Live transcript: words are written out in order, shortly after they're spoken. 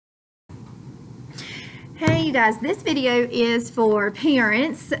Hey you guys, this video is for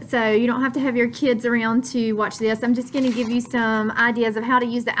parents, so you don't have to have your kids around to watch this. I'm just going to give you some ideas of how to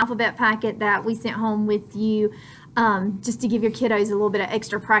use the alphabet packet that we sent home with you, just to give your kiddos a little bit of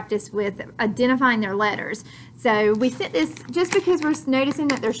extra practice with identifying their letters. So we sent this just because we're noticing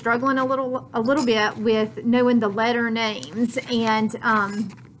that they're struggling a little bit with knowing the letter names, and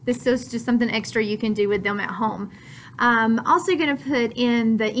this is just something extra you can do with them at home. I'm also going to put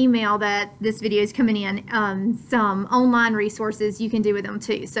in the email that this video is coming in some online resources you can do with them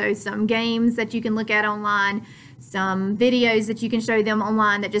too. So some games that you can look at online, some videos that you can show them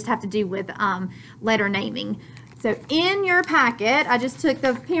online that just have to do with letter naming. So in your packet, I just took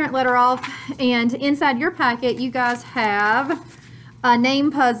the parent letter off, and inside your packet you guys have a name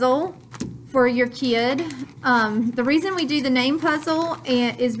puzzle for your kid. The reason we do the name puzzle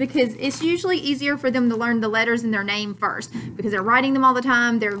is because it's usually easier for them to learn the letters in their name first, because they're writing them all the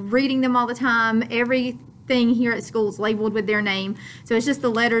time, they're reading them all the time. Everything here at school is labeled with their name, so it's just the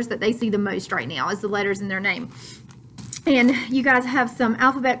letters that they see the most right now is the letters in their name. And you guys have some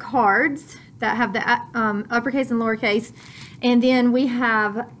alphabet cards that have the uppercase and lowercase, and then we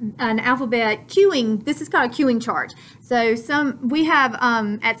have an alphabet queuing. This is called a queuing chart. So we have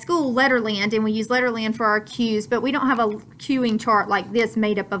at school Letterland, and we use Letterland for our cues, but we don't have a queuing chart like this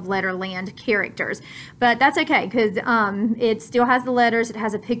made up of Letterland characters. But that's okay, because it still has the letters. It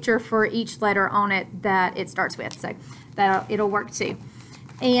has a picture for each letter on it that it starts with, so it'll work too.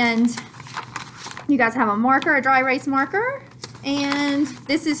 And you guys have a marker, a dry erase marker, and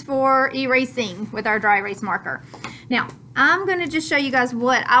this is for erasing with our dry erase marker. Now, I'm going to just show you guys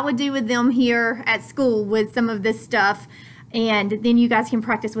what I would do with them here at school with some of this stuff, and then you guys can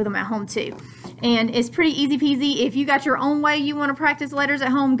practice with them at home too. And it's pretty easy peasy. If you got your own way you want to practice letters at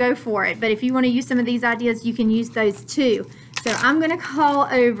home, go for it. But if you want to use some of these ideas, you can use those too. So I'm going to call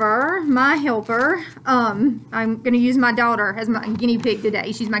over my helper. I'm going to use my daughter as my guinea pig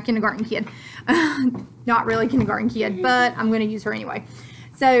today. She's my kindergarten kid. Not really kindergarten kid, but I'm going to use her anyway.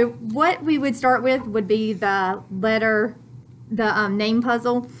 So what we would start with would be the name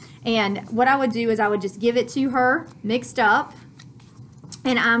puzzle. And what I would do is I would just give it to her mixed up,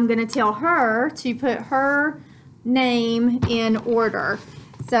 and I'm going to tell her to put her name in order.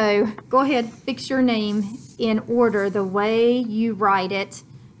 So go ahead, fix your name in order the way you write it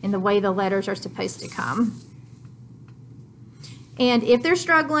and the way the letters are supposed to come. And if they're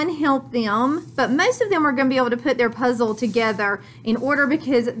struggling, help them. But most of them are going to be able to put their puzzle together in order,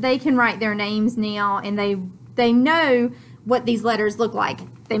 because they can write their names now, and they know what these letters look like.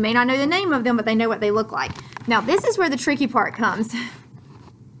 They may not know the name of them, but they know what they look like. Now, this is where the tricky part comes.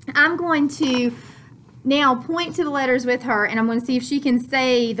 I'm going to now point to the letters with her, and I'm going to see if she can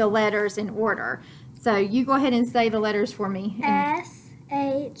say the letters in order. So you go ahead and say the letters for me.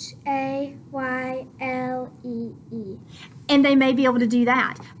 S-H-A-Y-L-E-E. And they may be able to do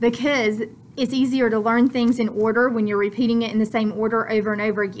that because it's easier to learn things in order when you're repeating it in the same order over and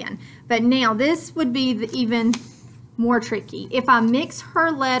over again. But now this would be even more tricky. If I mix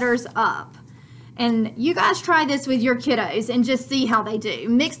her letters up, and you guys try this with your kiddos and just see how they do.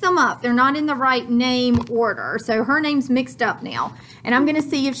 Mix them up. They're not in the right name order. So her name's mixed up now. And I'm going to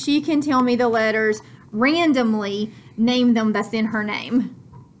see if she can tell me the letters randomly, name them that's in her name.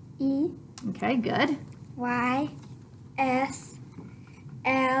 E. Okay, good. Y. S.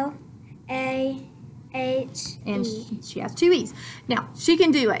 L. A. H. And E. she has 2 E's. Now, she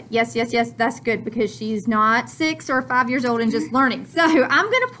can do it. Yes, yes, yes, that's good, because she's not 6 or 5 years old and just learning. So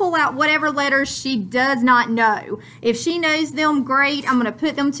I'm going to pull out whatever letters she does not know. If she knows them, great. I'm going to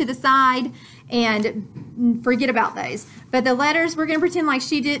put them to the side and forget about those. But the letters, we're going to pretend like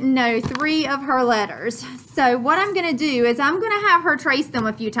she didn't know 3 of her letters. So what I'm going to do is I'm going to have her trace them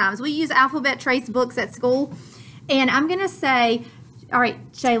a few times. We use alphabet trace books at school, and I'm going to say, all right,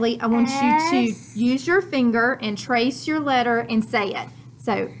 Shaylee, I want you to use your finger and trace your letter and say it.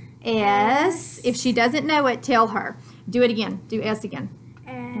 So S. If she doesn't know it, tell her. Do it again. Do S again.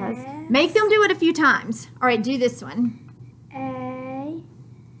 S. Make them do it a few times. All right, do this one. A.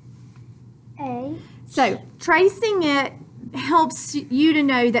 So tracing it helps you to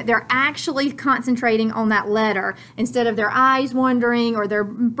know that they're actually concentrating on that letter instead of their eyes wandering or their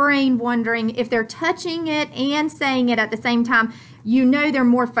brain wandering. If they're touching it and saying it at the same time, you know they're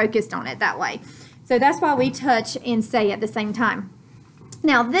more focused on it that way. So that's why we touch and say at the same time.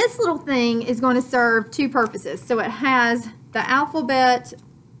 Now this little thing is going to serve 2 purposes. So it has the alphabet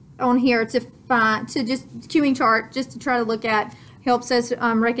on here to just queuing chart, just to try to look at, helps us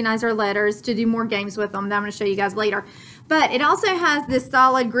recognize our letters, to do more games with them that I'm going to show you guys later. But it also has this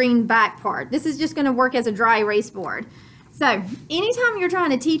solid green back part. This is just going to work as a dry erase board. So anytime you're trying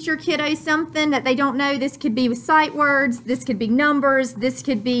to teach your kiddos something that they don't know, this could be with sight words, this could be numbers, this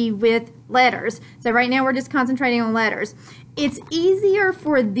could be with letters. So right now we're just concentrating on letters. It's easier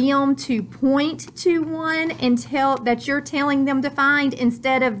for them to point to one and tell that you're telling them to find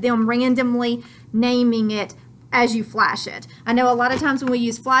instead of them randomly naming it as you flash it. I know a lot of times when we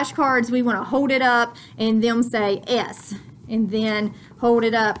use flashcards, we want to hold it up and them say S, and then hold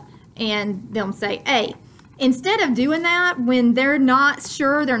it up and them say A. Instead of doing that, when they're not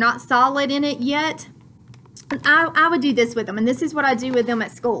sure, they're not solid in it yet, I would do this with them, and this is what I do with them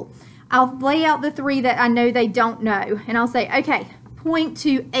at school. I'll lay out the 3 that I know they don't know, and I'll say, okay, point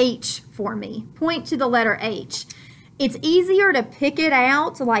to H for me. Point to the letter H. It's easier to pick it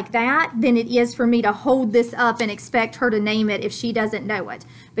out like that than it is for me to hold this up and expect her to name it if she doesn't know it.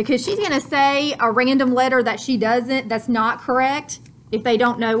 Because she's going to say a random letter that she doesn't, that's not correct, if they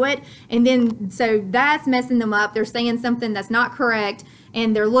don't know it, and then so that's messing them up. They're saying something that's not correct,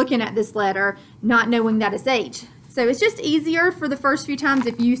 and they're looking at this letter not knowing that it's H. So it's just easier for the first few times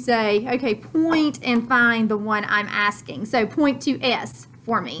if you say, okay, point and find the one I'm asking. So point to S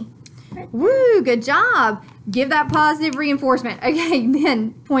for me. Woo, good job. Give that positive reinforcement. Okay,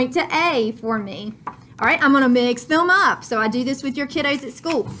 then point to A for me. All right, I'm going to mix them up. So I do this with your kiddos at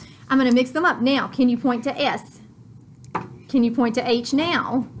school. I'm going to mix them up. Now, can you point to S? Can you point to H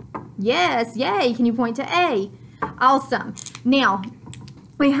now? Yes, yay. Can you point to A? Awesome. Now,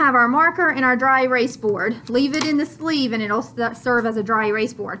 we have our marker and our dry erase board. Leave it in the sleeve and it'll serve as a dry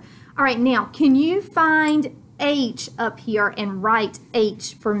erase board. All right, now, can you find H up here and write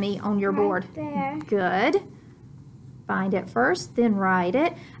H for me on your board? There. Good. Find it first, then write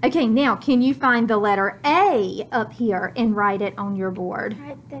it. Okay, now, can you find the letter A up here and write it on your board?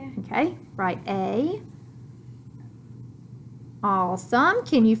 Right there. Okay, write A. Awesome.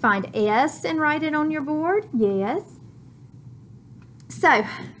 Can you find S and write it on your board? Yes. So,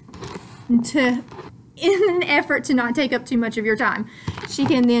 in an effort to not take up too much of your time, she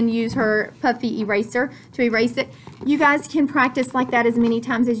can then use her puffy eraser to erase it. You guys can practice like that as many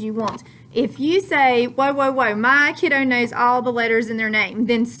times as you want. If you say, whoa, whoa, whoa, my kiddo knows all the letters in their name,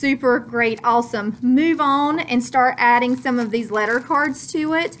 then super, great, awesome. Move on and start adding some of these letter cards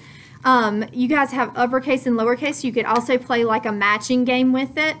to it. You guys have uppercase and lowercase. You could also play like a matching game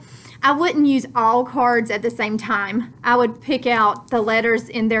with it. I wouldn't use all cards at the same time. I would pick out the letters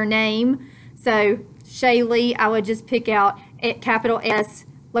in their name. So Shaylee, I would just pick out capital S,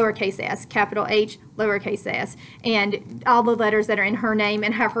 lowercase s, capital H, lowercase s, and all the letters that are in her name,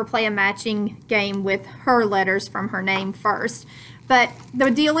 and have her play a matching game with her letters from her name first. But the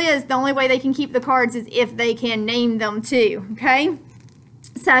deal is, the only way they can keep the cards is if they can name them too, okay?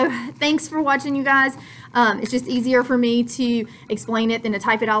 So thanks for watching, you guys. It's just easier for me to explain it than to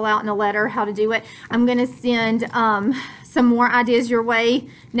type it all out in a letter how to do it. I'm going to send some more ideas your way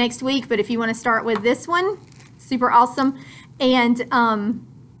next week, but if you want to start with this one, super awesome. And I'm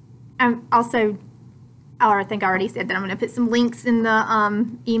also, I think I already said that I'm going to put some links in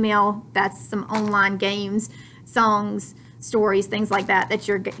the email. That's some online games, songs, stories, things like that that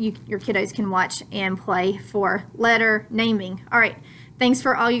your kiddos can watch and play for letter naming. All right. Thanks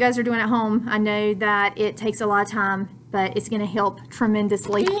for all you guys are doing at home. I know that it takes a lot of time, but it's going to help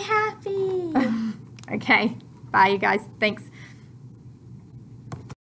tremendously. Be happy. Okay. Bye, you guys. Thanks.